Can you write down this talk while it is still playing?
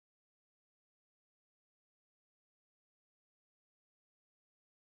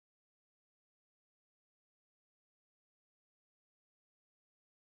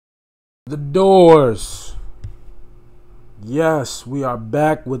The Doors. Yes, we are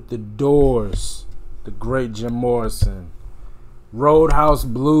back with The Doors. The great Jim Morrison. Roadhouse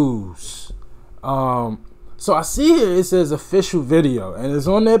Blues. So I see here it says official video, and it's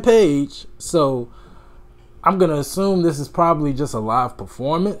on their page. So I'm gonna assume this is probably just a live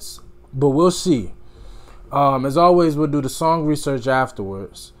performance, but we'll see. As always, we'll do the song research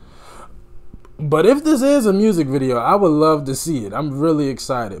afterwards. But if this is a music video, I would love to see it. I'm really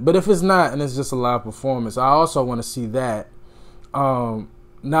excited. But if it's not and it's just a live performance, I also want to see that.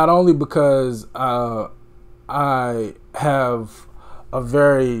 Not only because I have a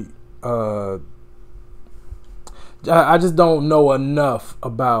very I just don't know enough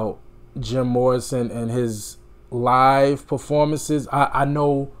about Jim Morrison and his live performances. I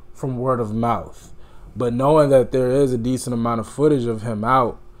know from word of mouth, but knowing that there is a decent amount of footage of him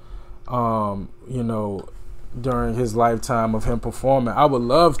out, during his lifetime of him performing, I would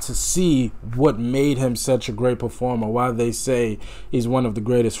love to see what made him such a great performer, why they say he's one of the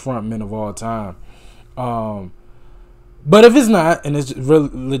greatest frontmen of all time. But if it's not, and it's really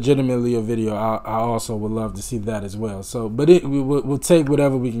legitimately a video, I also would love to see that as well. So, but we'll take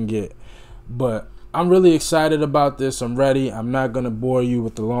whatever we can get. But I'm really excited about this. I'm ready. I'm not going to bore you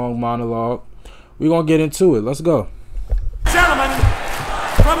with the long monologue. We're going to get into it. Let's go. Gentlemen,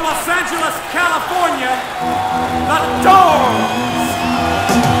 from Los Angeles, California, The Doors!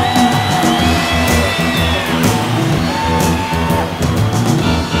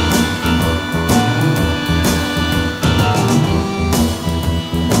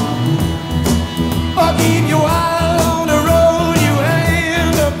 Keep your eye on the road, you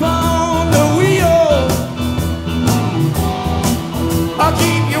hand upon the wheel. I'll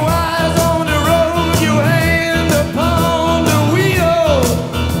keep your eyes on the road, you hand upon the wheel.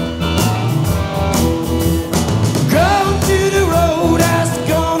 Come to the Roadhouse,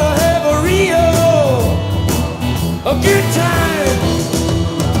 gonna have a good time.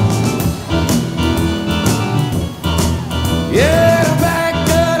 Yeah, back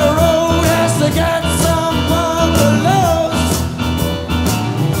to the Roadhouse, I got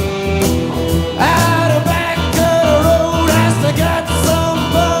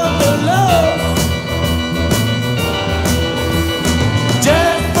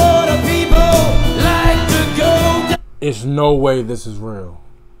There's no way this is real.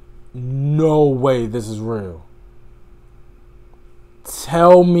 No way this is real.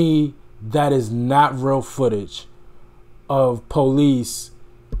 Tell me that is not real footage of police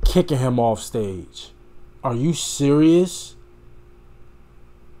kicking him off stage. Are you serious?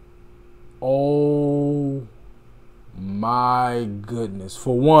 Oh my goodness.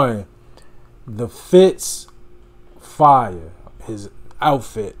 For one, the fits, fire. His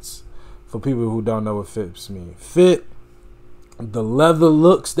outfits. For people who don't know what fits mean. Fit. The leather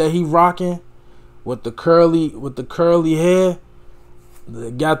looks that he rocking with the curly hair,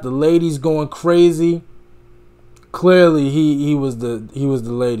 got the ladies going crazy. Clearly, he was the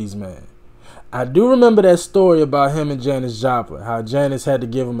ladies' man. I do remember that story about him and Janis Joplin. How Janis had to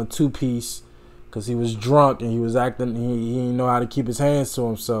give him a two-piece because he was drunk and he was acting. He didn't know how to keep his hands to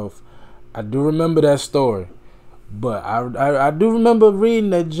himself. I do remember that story, but I do remember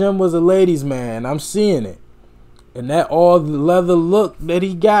reading that Jim was a ladies' man. I'm seeing it. And that all the leather look that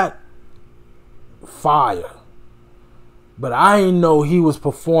he got, fire. But I didn't know he was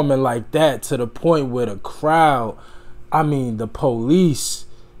performing like that to the point where the crowd, the police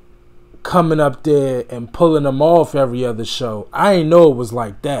coming up there and pulling him off every other show. I didn't know it was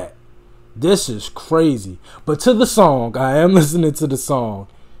like that. This is crazy. But to the song, I am listening to the song.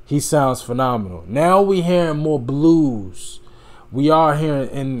 He sounds phenomenal. Now we hearing more blues. We are hearing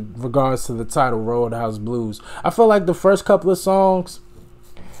in regards to the title, Roadhouse Blues. I feel like the first couple of songs,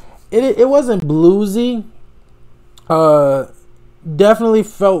 it wasn't bluesy. Definitely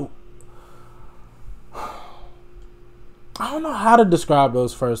felt, I don't know how to describe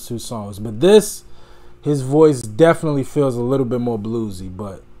those first two songs, but this, his voice definitely feels a little bit more bluesy,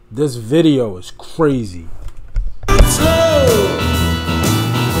 but this video is crazy. Slow.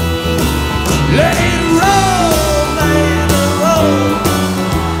 Let it roll, let it roll.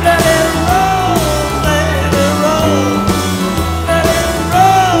 Let it roll, let it roll. Let it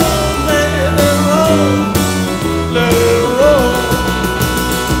roll, let it roll. Let it roll.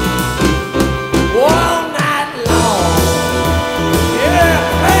 All night long. Yeah,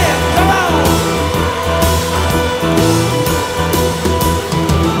 man, come on.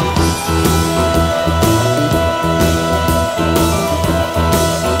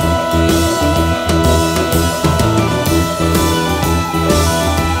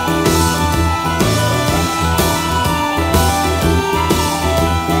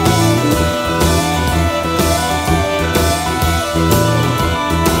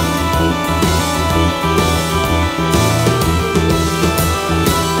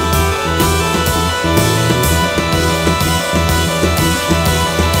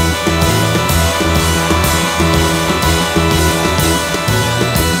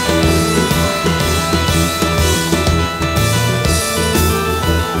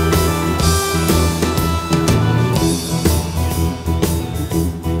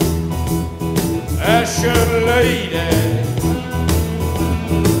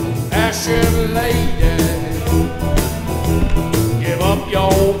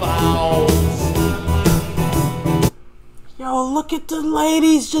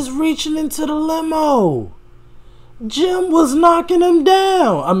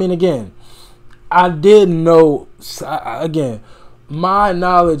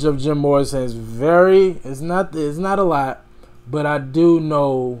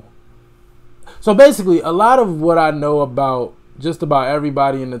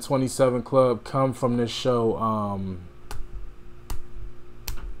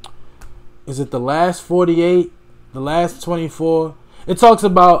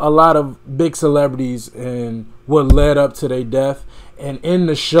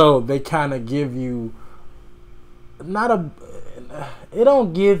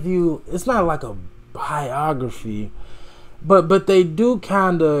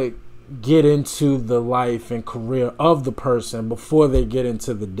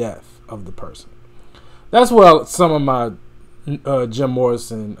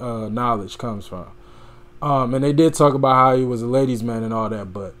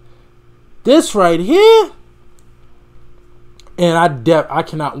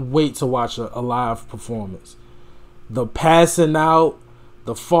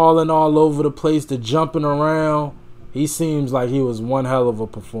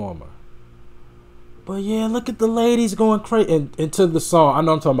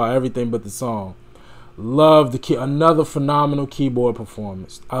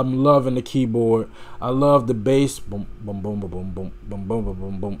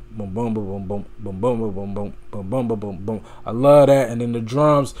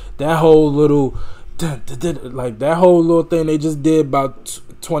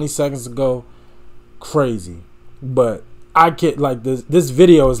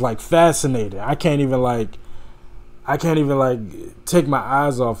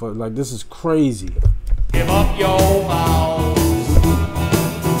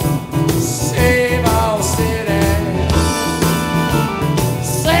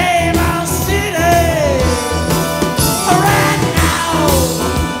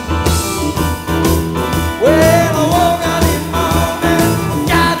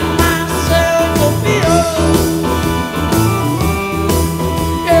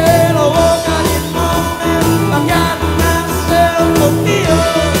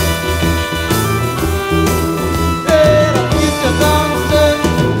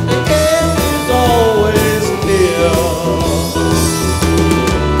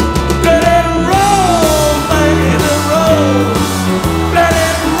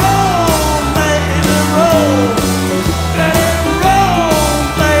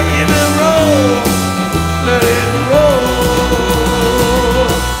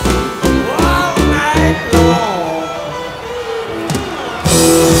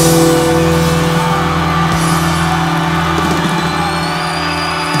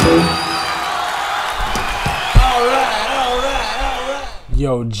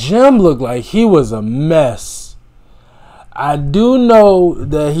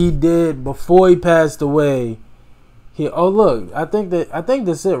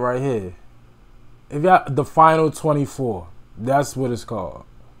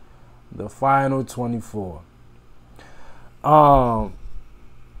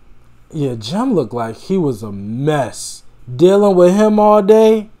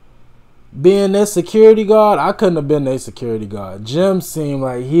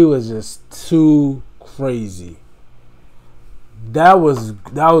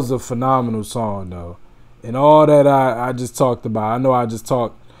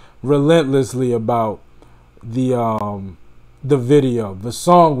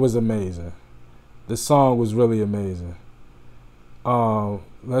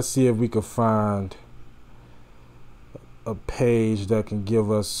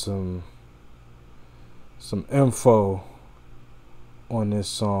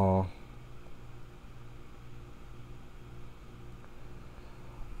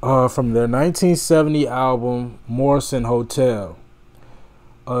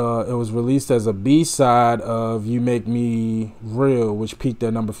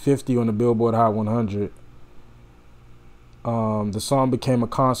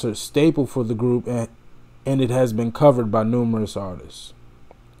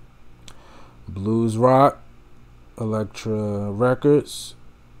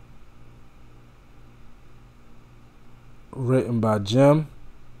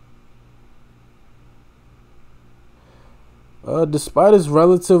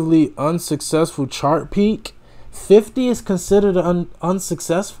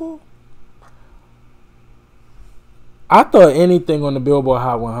 I thought anything on the Billboard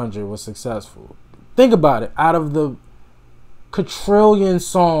Hot 100 was successful. Think about it. Out of the quadrillion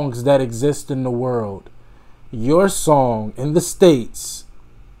songs that exist in the world, your song in the States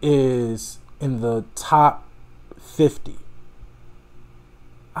is in the top 50.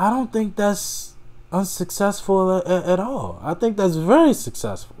 I don't think that's unsuccessful at all. I think that's very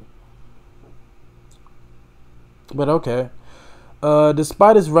successful. But okay.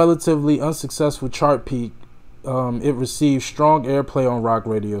 Despite its relatively unsuccessful chart peak, it received strong airplay on rock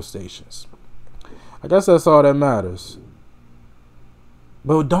radio stations. I guess that's all that matters.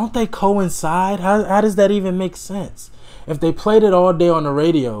 But don't they coincide? How does that even make sense? If they played it all day on the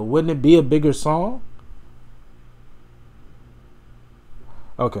radio, wouldn't it be a bigger song?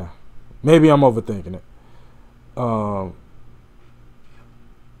 Okay. Maybe I'm overthinking it.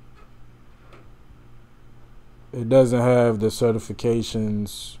 It doesn't have the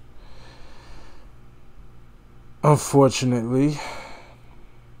certifications, unfortunately.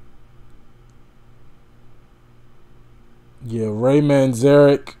 Yeah, Ray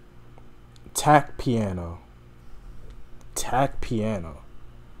Manzarek, Tack Piano.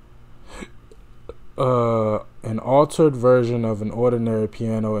 An altered version of an ordinary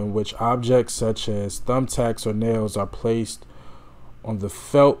piano in which objects such as thumbtacks or nails are placed on the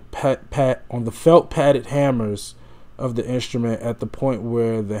felt padded hammers of the instrument at the point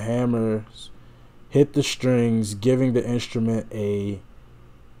where the hammers hit the strings, giving the instrument a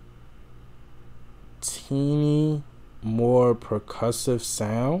teeny more percussive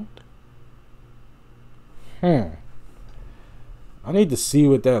sound. I need to see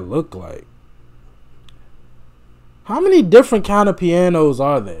what that looked like. How many different kind of pianos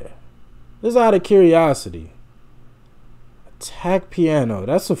are there? Just out of curiosity. Tack piano,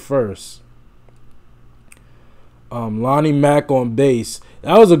 that's a first. Lonnie Mack on bass.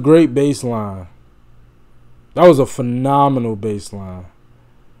 That was a great bass line. That was a phenomenal bass line.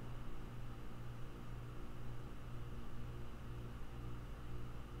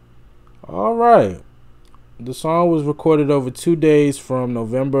 All right. The song was recorded over 2 days from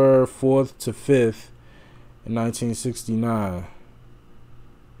November 4th to 5th in 1969.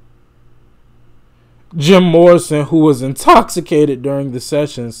 Jim Morrison, who was intoxicated during the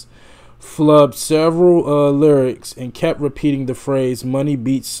sessions, flubbed several lyrics and kept repeating the phrase "money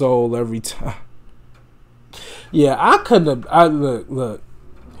beats soul" every time. Yeah, I couldn't have. Look.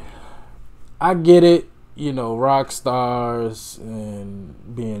 I get it. You know, rock stars and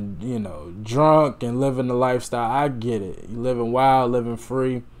being, drunk and living the lifestyle. I get it. You living wild, living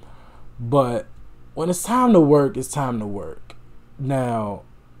free. But when it's time to work, it's time to work. Now,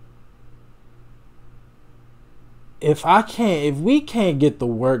 if we can't get the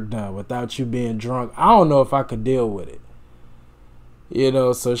work done without you being drunk, I don't know if I could deal with it.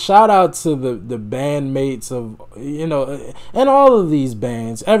 So shout out to the bandmates of, and all of these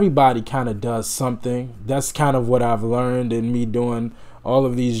bands. Everybody kind of does something. That's kind of what I've learned in me doing all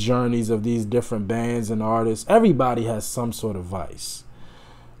of these journeys of these different bands and artists. Everybody has some sort of vice.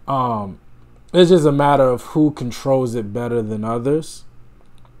 It's just a matter of who controls it better than others.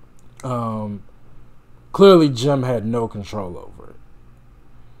 Clearly Jim had no control over it.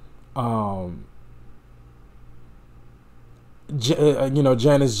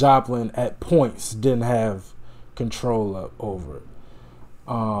 Janis Joplin at points didn't have control over it.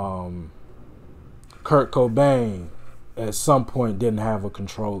 Kurt Cobain at some point didn't have a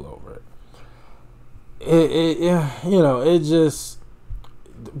control over it.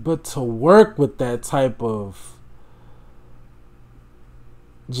 But to work with that type of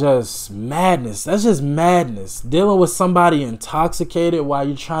just madness, that's just madness. Dealing with somebody intoxicated while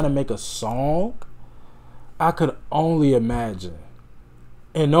you're trying to make a song, I could only imagine.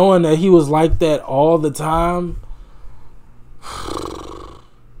 And knowing that he was like that all the time,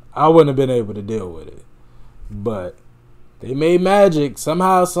 I wouldn't have been able to deal with it. But they made magic.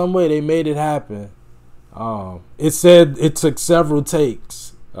 Somehow, some way, they made it happen. It said it took several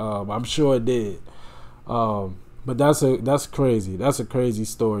takes. I'm sure it did. But that's crazy. That's a crazy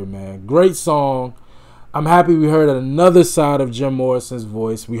story, man. Great song. I'm happy we heard another side of Jim Morrison's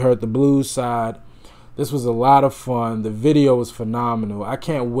voice. We heard the blues side. This was a lot of fun. The video was phenomenal. I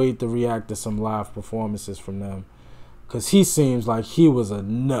can't wait to react to some live performances from them, because he seems like he was a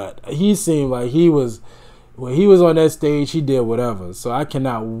nut. He seemed like when he was on that stage, he did whatever. So I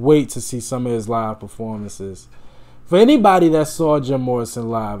cannot wait to see some of his live performances. For anybody that saw Jim Morrison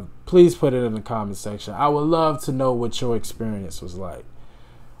live, please put it in the comment section. I would love to know what your experience was like.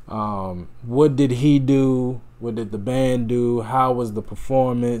 What did he do? What did the band do? How was the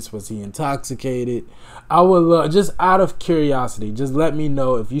performance? Was he intoxicated? I would love, just out of curiosity, just let me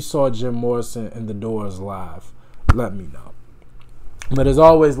know if you saw Jim Morrison and the Doors live. let me know. But as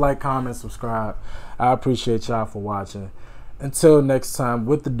always, like, comment, subscribe. I appreciate y'all for watching. Until next time,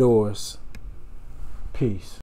 with the Doors, peace.